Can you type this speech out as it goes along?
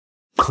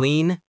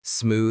Clean,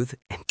 smooth,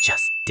 and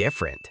just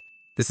different.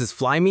 This is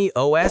Flyme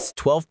OS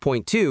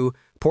 12.2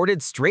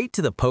 ported straight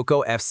to the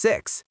Poco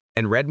F6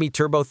 and Redmi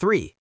Turbo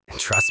 3. And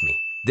trust me,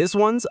 this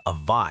one's a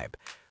vibe.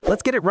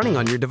 Let's get it running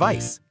on your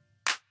device.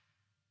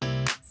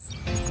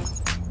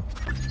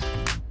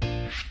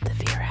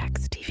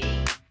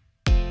 theveraxtv.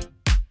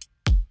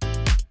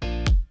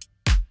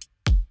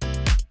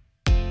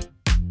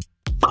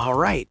 All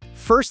right,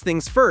 first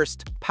things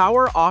first,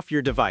 power off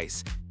your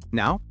device.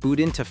 Now, boot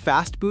into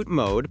fast boot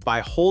mode by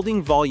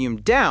holding volume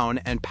down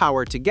and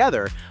power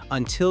together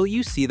until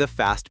you see the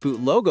fast boot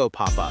logo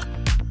pop up.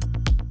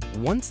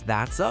 Once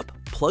that's up,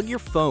 plug your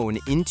phone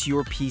into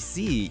your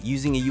PC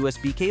using a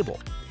USB cable.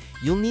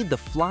 You'll need the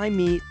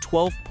Flyme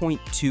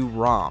 12.2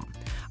 ROM.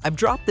 I've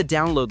dropped the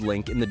download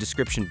link in the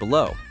description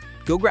below.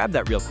 Go grab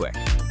that real quick.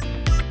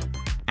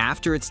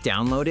 After it's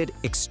downloaded,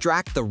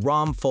 extract the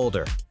ROM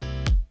folder.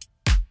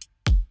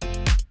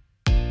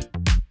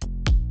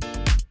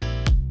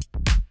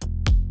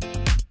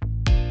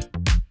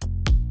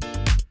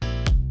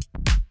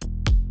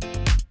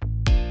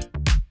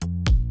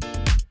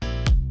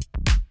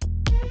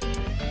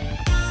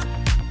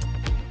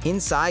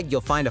 Inside,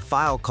 you'll find a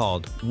file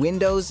called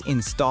Windows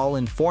Install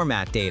and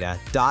Format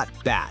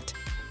Data.bat.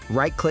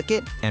 Right-click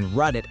it and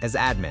run it as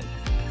admin.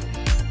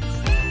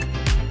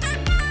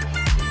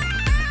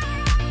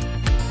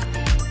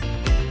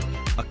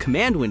 A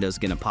command window is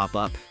going to pop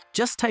up.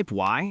 Just type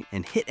Y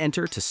and hit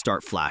enter to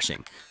start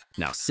flashing.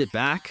 Now sit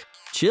back,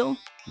 chill,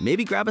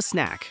 maybe grab a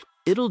snack.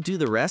 It'll do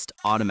the rest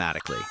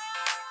automatically.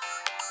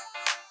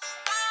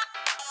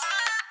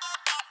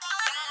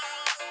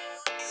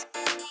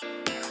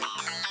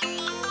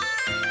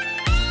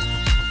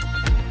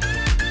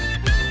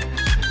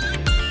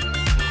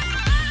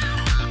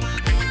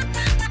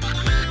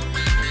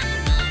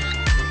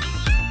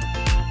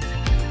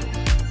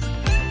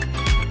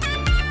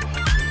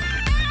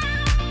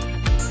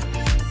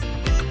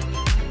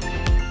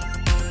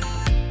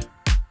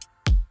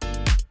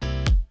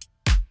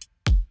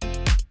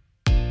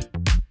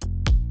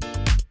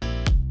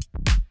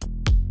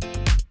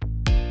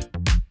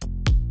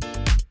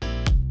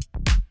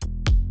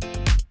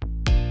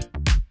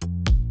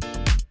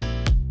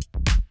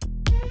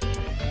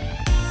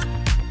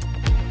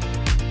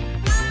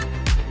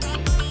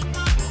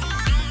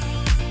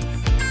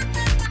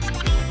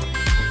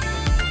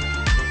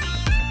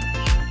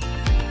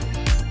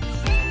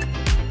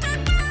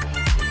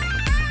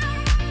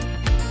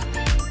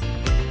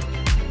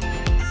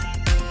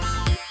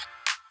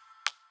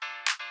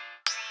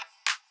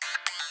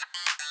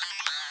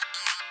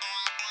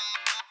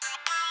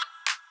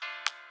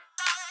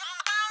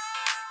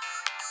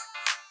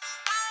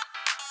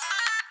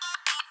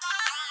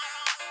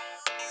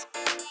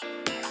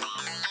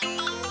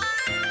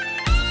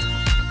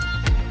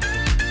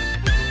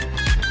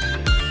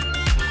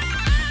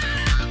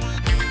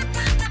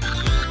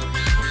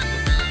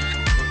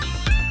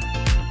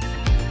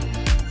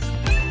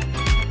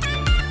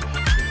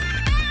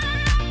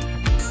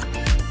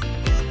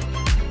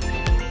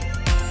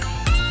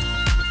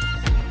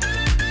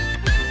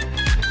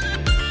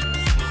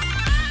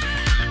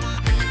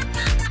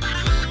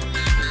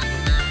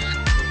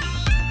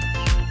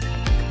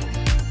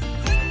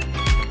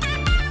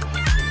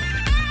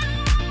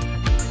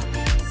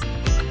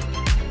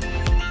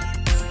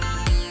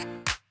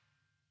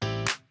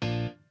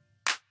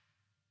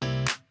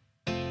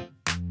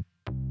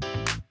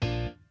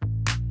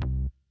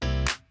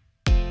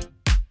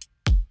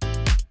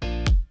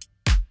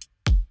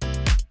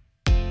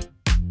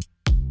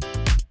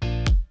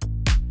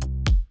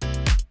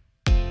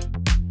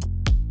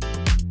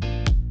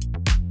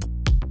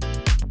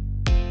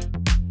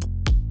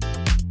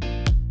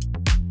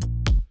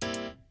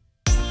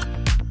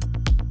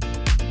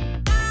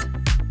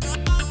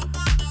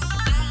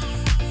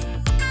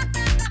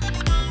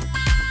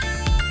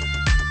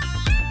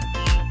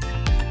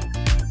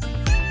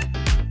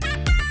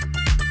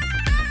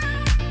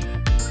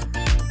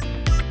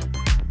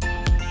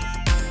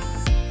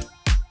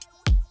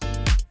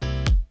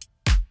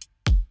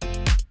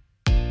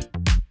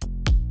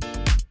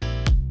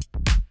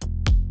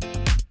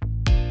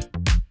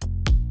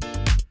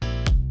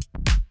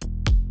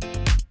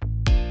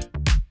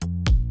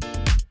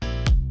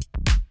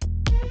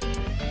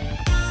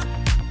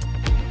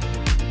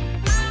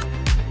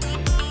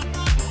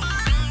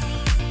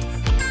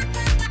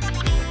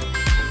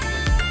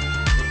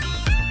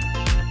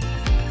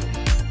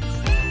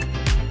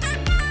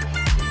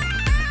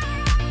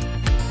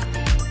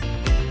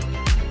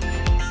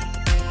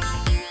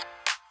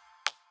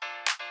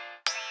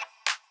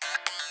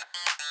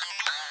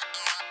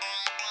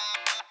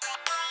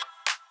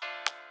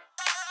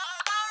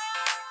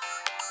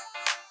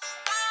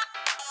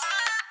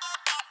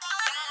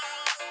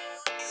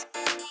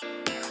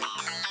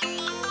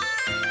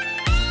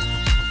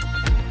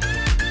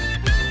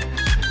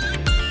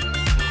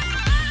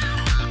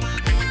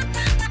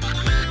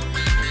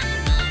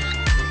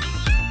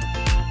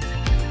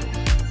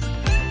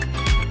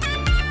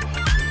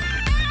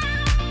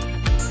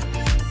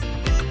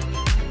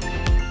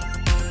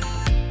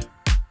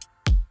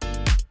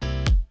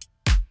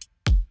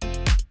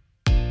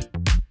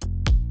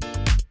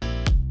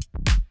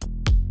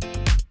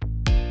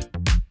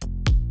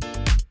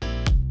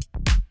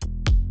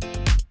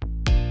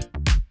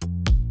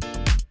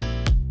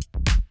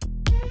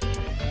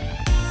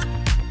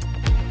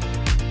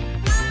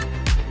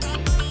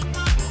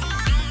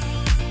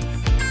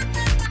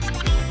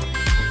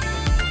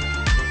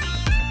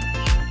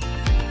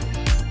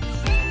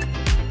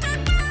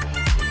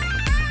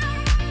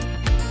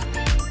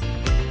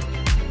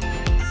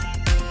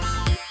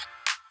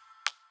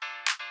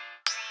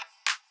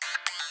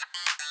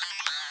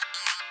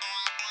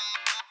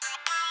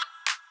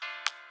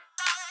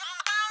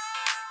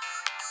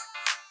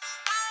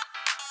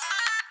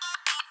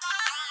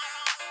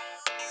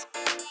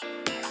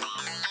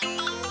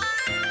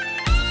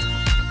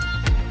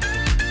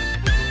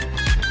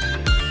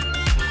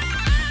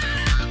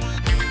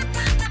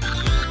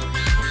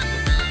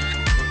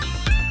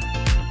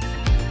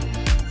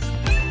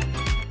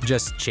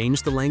 Just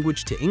change the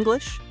language to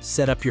English,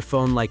 set up your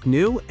phone like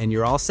new, and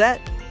you're all set.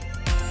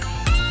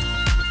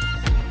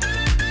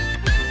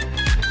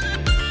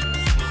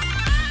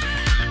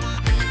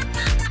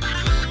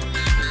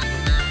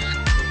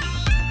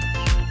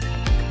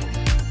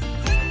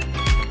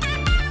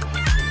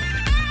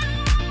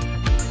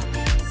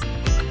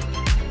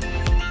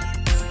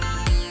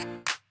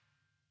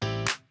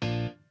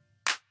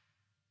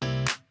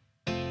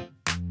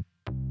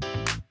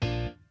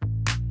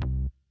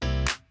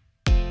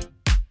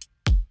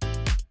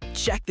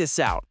 Check this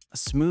out,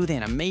 smooth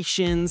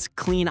animations,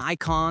 clean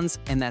icons,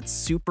 and that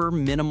super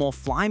minimal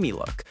Flyme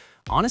look.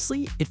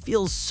 Honestly, it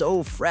feels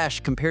so fresh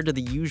compared to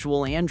the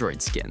usual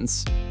Android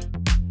skins.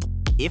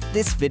 If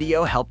this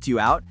video helped you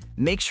out,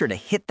 make sure to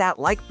hit that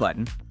like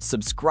button,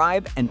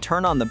 subscribe, and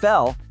turn on the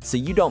bell so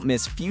you don't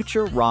miss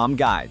future ROM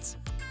guides.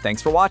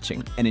 Thanks for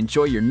watching and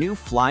enjoy your new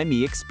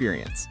Flyme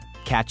experience.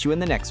 Catch you in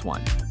the next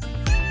one.